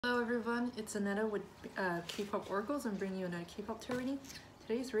Hello everyone, it's Aneta with Kpop Oracles. I'm bringing you another Kpop tarot reading.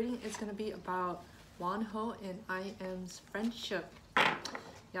 Today's reading is going to be about Wonho and IM's friendship.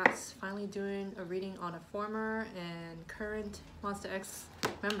 Yes, finally doing a reading on a former and current Monsta X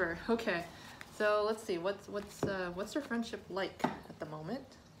member. Okay, so let's see what's their friendship like at the moment.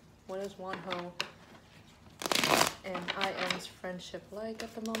 What is Wonho and IM's friendship like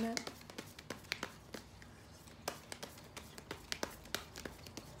at the moment?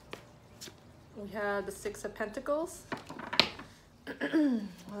 We have the Six of Pentacles.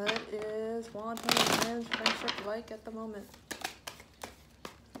 What is Wonho and IM's friendship like at the moment?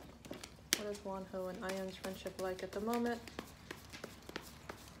 What is Wonho and IM's friendship like at the moment?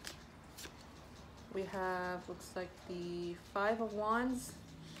 We have, looks like the Five of Wands.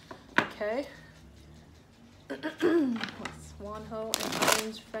 Okay. What's Wonho and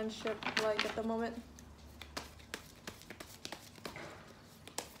IM's friendship like at the moment?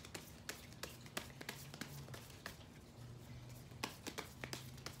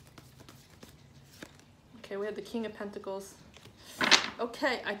 Okay, we have the King of Pentacles.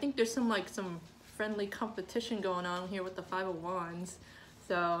 Okay, I think there's some friendly competition going on here with the Five of Wands.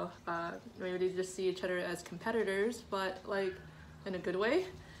 So maybe they just see each other as competitors, but like in a good way.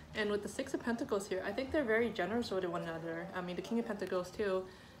 And with the Six of Pentacles here, I think they're very generous with one another. I mean, the King of Pentacles too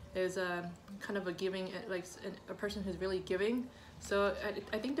is kind of a giving, like a person who's really giving. So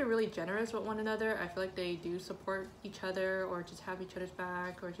I think they're really generous with one another. I feel like they do support each other, or just have each other's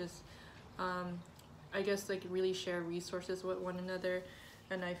back, or just I guess like really share resources with one another.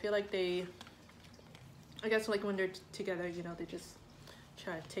 And I feel like they, I guess like when they're together, you know, they just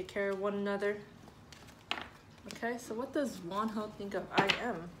try to take care of one another. Okay, so what does Wonho think of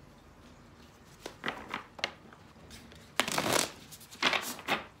IM?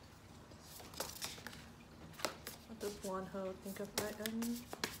 What does Wonho think of IM?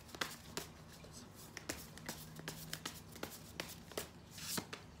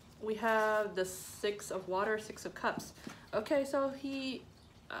 We have the Six of Water, Six of Cups. Okay, so he,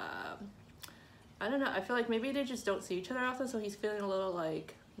 I don't know, I feel like maybe they just don't see each other often, so he's feeling a little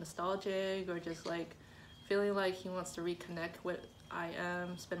like nostalgic, or just like feeling like he wants to reconnect with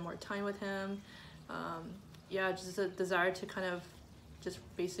IM, spend more time with him. Yeah, just a desire to kind of just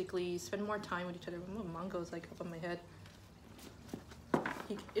basically spend more time with each other. Oh, Mongo's like up on my head.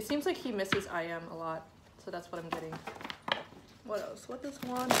 It seems like he misses IM a lot, so that's what I'm getting. What else? What does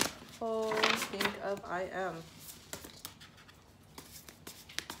Wonho think of IM?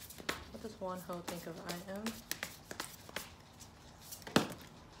 What does Wonho think of IM?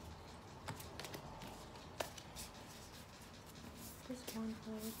 What does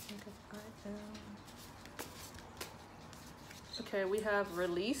Wonho think of IM? Okay, we have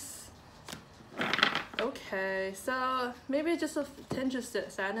Release. Okay, so maybe just a tinge of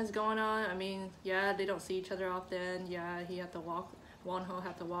sadness going on. I mean, yeah, they don't see each other often. Yeah, Wonho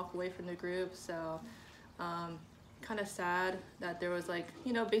had to walk away from the group. So kind of sad that there was like,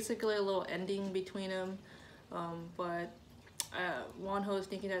 you know, basically a little ending between them. But Wonho is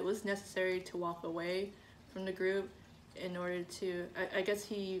thinking that it was necessary to walk away from the group in order to, I guess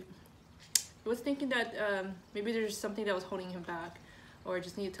he was thinking that maybe there's something that was holding him back, or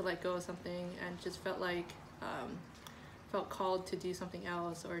just needed to let go of something, and just felt like felt called to do something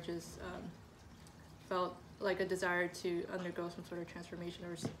else, or just felt like a desire to undergo some sort of transformation,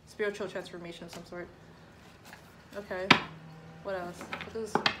 or spiritual transformation of some sort. Okay, what else? What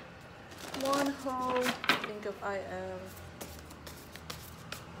does Wonho think of IM?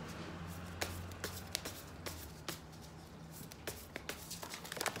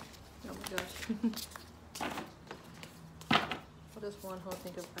 Oh my gosh. What does Wonho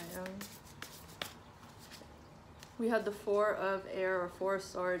think of IM? We had the Four of Air, or Four of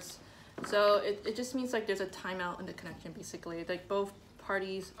Swords. So it just means like there's a timeout in the connection, basically. Like both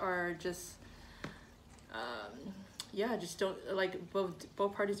parties are just, yeah, just don't, like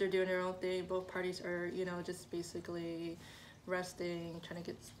both parties are doing their own thing. Both parties are, you know, just basically resting, trying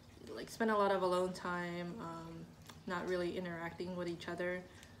to get, like spend a lot of alone time, not really interacting with each other.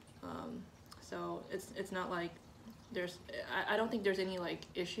 So it's not like there's, I don't think there's any like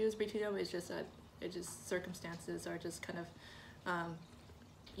issues between them. It's just that it just circumstances are just kind of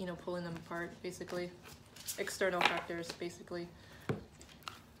you know, pulling them apart, basically. External factors, basically.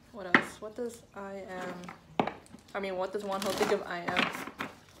 What else? What does what does Wonho think of IM?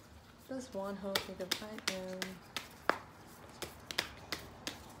 What does Wonho think of IM?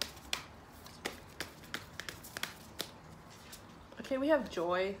 Okay, we have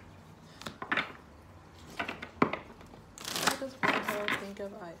Joy. What does Wonho think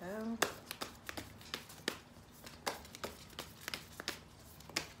of IM?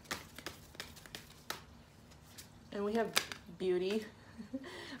 And we have beauty.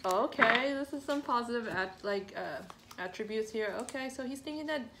 Okay, this is some positive attributes here. Okay, so he's thinking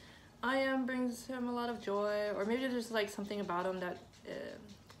that IM brings him a lot of joy, or maybe there's like something about him that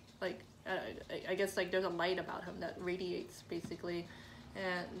I guess like there's a light about him that radiates basically,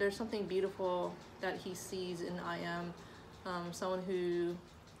 and there's something beautiful that he sees in IM, someone who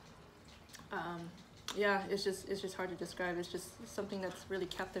yeah, it's just hard to describe. It's just something that's really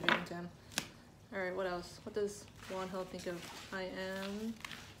captivating to him. All right, what else? What does Wonho think of IM?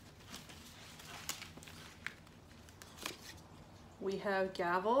 We have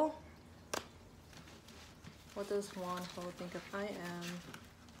Gavel. What does Wonho think of IM?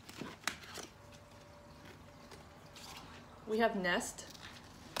 We have Nest.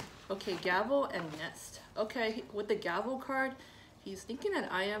 Okay, Gavel and Nest. Okay, with the Gavel card, he's thinking that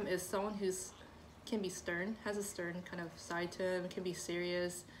IM is someone who's can be stern, has a stern kind of side to him, can be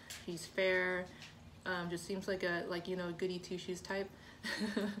serious, he's fair, just seems like a goody two shoes type.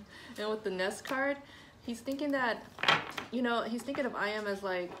 And with the Nest card, he's thinking that he's thinking of IM as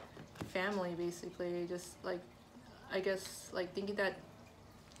like family basically, just like I guess like thinking that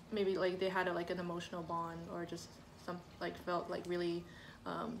maybe like they had an emotional bond, or just felt like really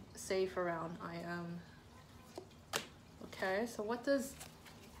safe around IM. Okay, so what does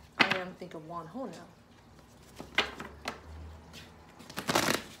IM think of Wonho now?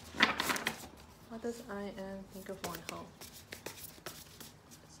 What does IM think of Wonho?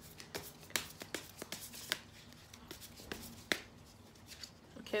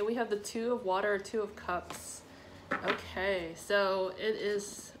 Okay, we have the Two of Water, Two of Cups. Okay, so it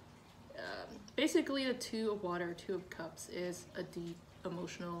is basically the Two of Water, Two of Cups is a deep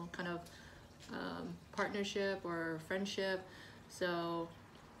emotional kind of partnership or friendship. So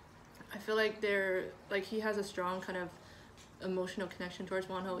I feel like he has a strong kind of emotional connection towards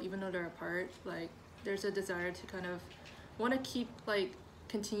Wonho, even though they're apart. Like there's a desire to kind of want to keep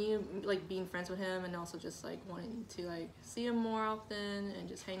continue being friends with him, and also just wanting to see him more often and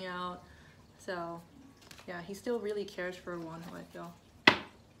just hang out. So yeah, he still really cares for Wonho, I feel.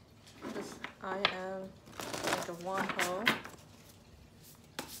 Just IM think of Wonho.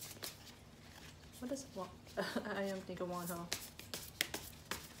 What does IM think of Wonho?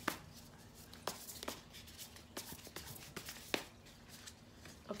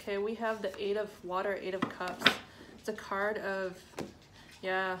 Okay, we have the Eight of Water, Eight of Cups. It's a card of,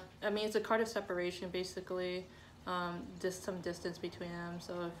 yeah, I mean, it's a card of separation, basically. Just some distance between them.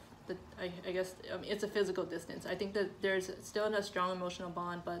 So if I guess it's a physical distance. I think that there's still a strong emotional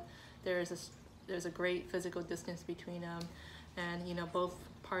bond, but there's a great physical distance between them. And, both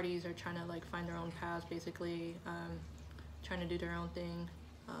parties are trying to find their own paths, basically, trying to do their own thing,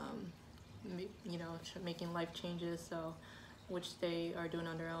 making life changes. So which they are doing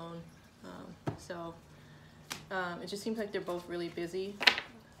on their own. It just seems like they're both really busy,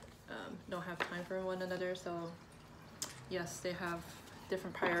 don't have time for one another. So yes, they have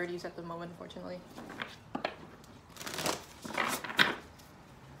different priorities at the moment, unfortunately.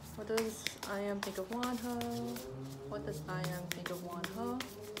 What does IM think of Wonho? What does IM think of Wonho?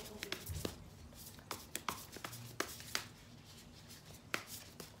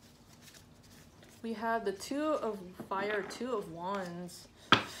 We have the Two of Fire, Two of Wands.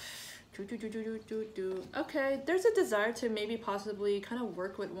 Okay, there's a desire to maybe possibly kind of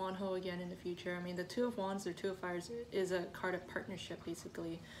work with Wonho again in the future. I mean, the Two of Wands or Two of Fires is a card of partnership,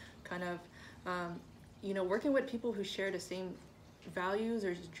 basically. Kind of, working with people who share the same values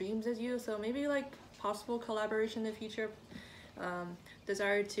or dreams as you. So maybe possible collaboration in the future.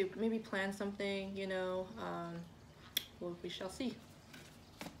 Desire to maybe plan something, well, we shall see.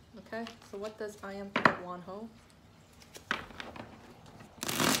 Okay, so what does IM think of Wonho?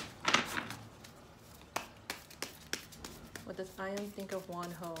 What does IM think of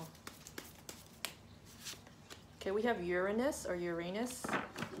Wonho? Okay, we have Uranus or Uranus,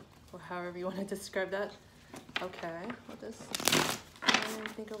 or however you want to describe that. Okay, what does IM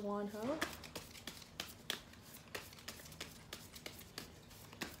think of Wonho?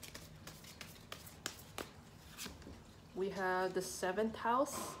 We have the 7th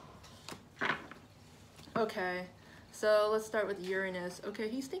house. Okay, so let's start with Uranus. Okay,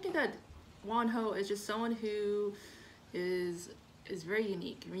 he's thinking that Wonho is just someone who is very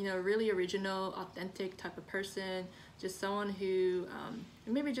unique, really original, authentic type of person. Just someone who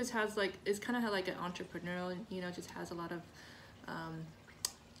maybe just has is kind of an entrepreneurial, just has a lot of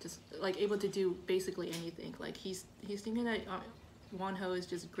just able to do basically anything. He's thinking that Wonho is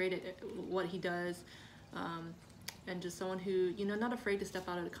just great at what he does. And just someone who, not afraid to step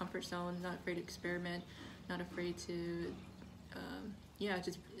out of the comfort zone, not afraid to experiment, not afraid to, yeah,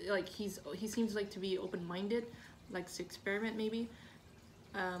 just he seems to be open-minded, likes to experiment maybe.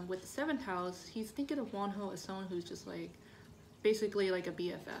 With the 7th house, he's thinking of Wonho as someone who's just like basically like a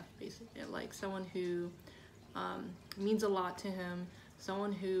BFF, basically like someone who means a lot to him,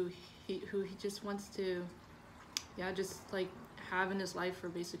 someone who he just wants to, yeah, just like have in his life for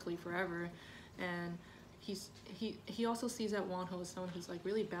basically forever. And he also sees that Wonho as someone who's like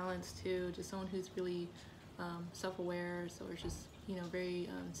really balanced too, just someone who's really self-aware, so it's just, you know, very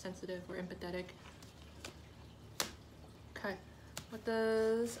sensitive or empathetic. Okay, what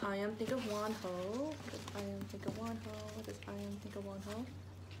does IM think of Wonho? What does IM think of Wonho? What does IM think of Wonho?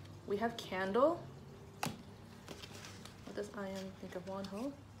 We have Candle. What does IM think of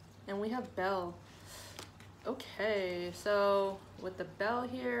Wonho? And we have Bell. Okay, so with the bell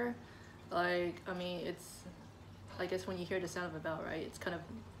here, like, I mean, it's, I guess when you hear the sound of a bell, right, it's kind of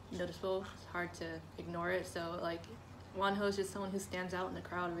noticeable. It's hard to ignore it. So like, Wonho is just someone who stands out in the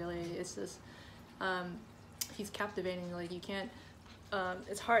crowd, really. It's just, he's captivating. Like, you can't,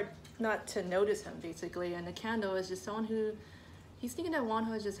 it's hard not to notice him, basically. And the Candle is just someone who, he's thinking that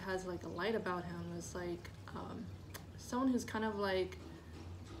Wonho just has like a light about him. It's like, someone who's kind of like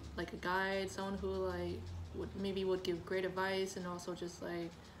a guide, someone who like would give great advice, and also just like,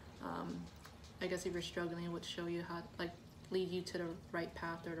 I guess if you're struggling, would show you how, like, lead you to the right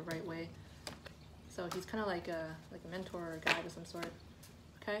path or the right way. So he's kind of like a mentor or a guide of some sort.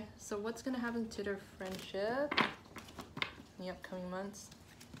 Okay, so what's gonna happen to their friendship in the upcoming months?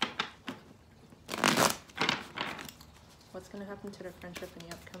 What's gonna happen to their friendship in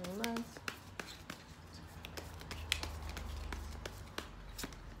the upcoming months?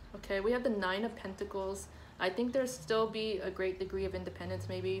 Okay, we have the 9 of Pentacles. I think there'll still be a great degree of independence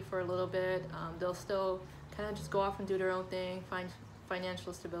maybe for a little bit. They'll still kind of just go off and do their own thing, find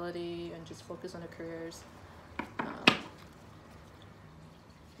financial stability, and just focus on their careers.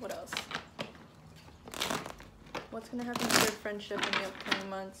 What else? What's going to happen to their friendship in the upcoming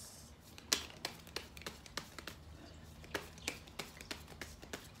months?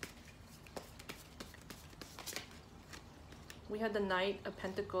 We had the Knight of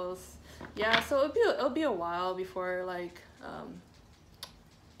Pentacles. Yeah, so it'll be a while before, like,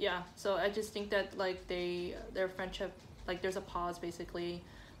 yeah, so I just think that like their friendship, like, there's a pause basically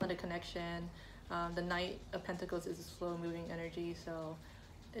on the connection. The Knight of Pentacles is a slow moving energy, so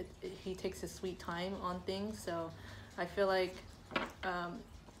he takes his sweet time on things. So I feel like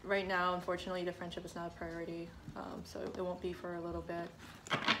right now, unfortunately, the friendship is not a priority, so it won't be for a little bit.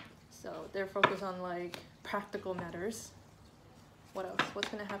 So they're focused on like practical matters. What else? What's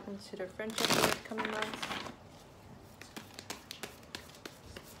going to happen to their friendship in the coming months?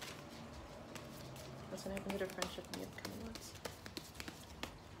 What's going to happen to their friendship in the upcoming months?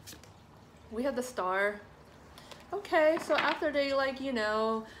 We have the Star. Okay, so after they, like, you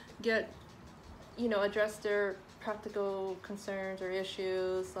know, address their practical concerns or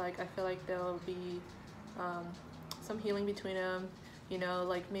issues, like, I feel like there'll be some healing between them, you know,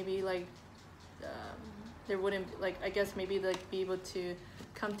 like, maybe, like, there wouldn't, like, I guess maybe like be able to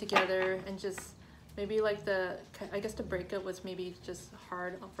come together and just maybe like I guess the breakup was maybe just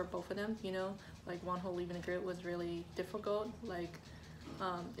hard for both of them, you know, like Wonho leaving the group was really difficult. Like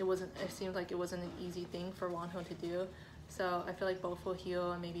it seemed like it wasn't an easy thing for Wonho to do. So I feel like both will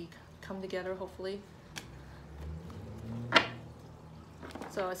heal and maybe come together, hopefully.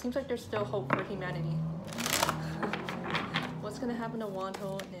 So it seems like there's still hope for humanity. What's gonna happen to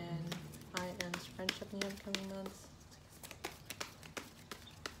Wonho and IM's friendship in the upcoming months?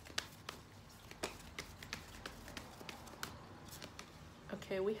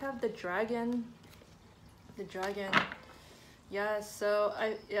 Okay, we have the Dragon. The Dragon. Yeah, so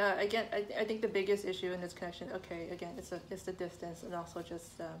I think the biggest issue in this connection, okay, again, it's the distance, and also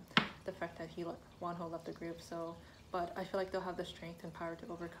just the fact that Wonho left the group. So, but I feel like they'll have the strength and power to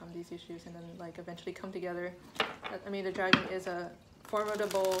overcome these issues and then like eventually come together. I mean, the Dragon is a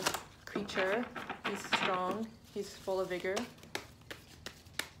formidable creature. He's strong. He's full of vigor.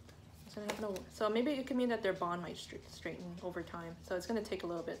 So maybe it could mean that their bond might straighten over time. So it's going to take a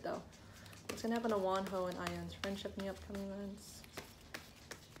little bit though. What's going to happen to Wonho and IM's friendship in the upcoming months?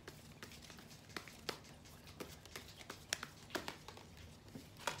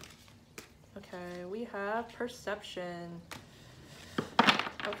 Okay, we have Perception.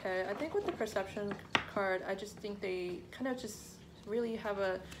 Okay, I think with the Perception card, I just think they kind of just really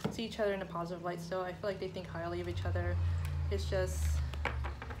see each other in a positive light. So I feel like they think highly of each other. It's just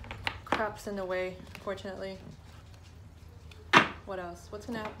crap's in the way, unfortunately. What else? What's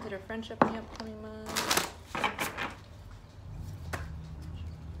gonna happen to their friendship in the upcoming months?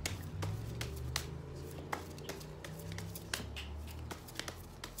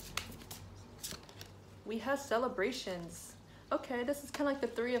 we have celebrations. Okay, this is kind of like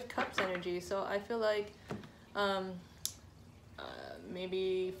the Three of Cups energy. So I feel like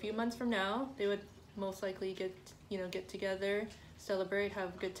maybe a few months from now, they would most likely get together, celebrate,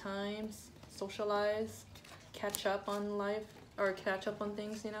 have good times, socialize, catch up on life, or catch up on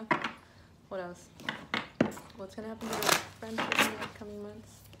things, you know? What else? What's gonna happen to their friendship in the upcoming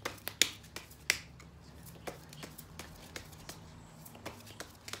months?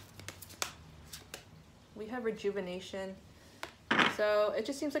 We have rejuvenation. So it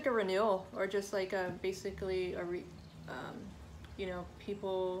just seems like a renewal, or just like basically a you know,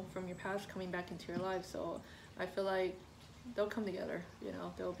 people from your past coming back into your life. So I feel like they'll come together, you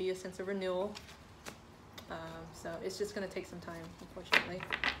know, there'll be a sense of renewal. So it's just gonna take some time, unfortunately.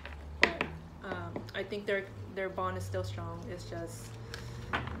 But I think their bond is still strong. It's just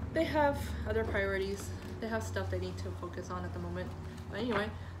they have other priorities. They have stuff they need to focus on at the moment. But anyway,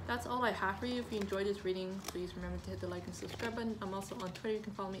 that's all I have for you. If you enjoyed this reading, please remember to hit the like and subscribe button. I'm also on Twitter. You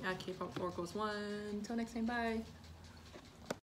can follow me at Kpop1. Until next time, bye.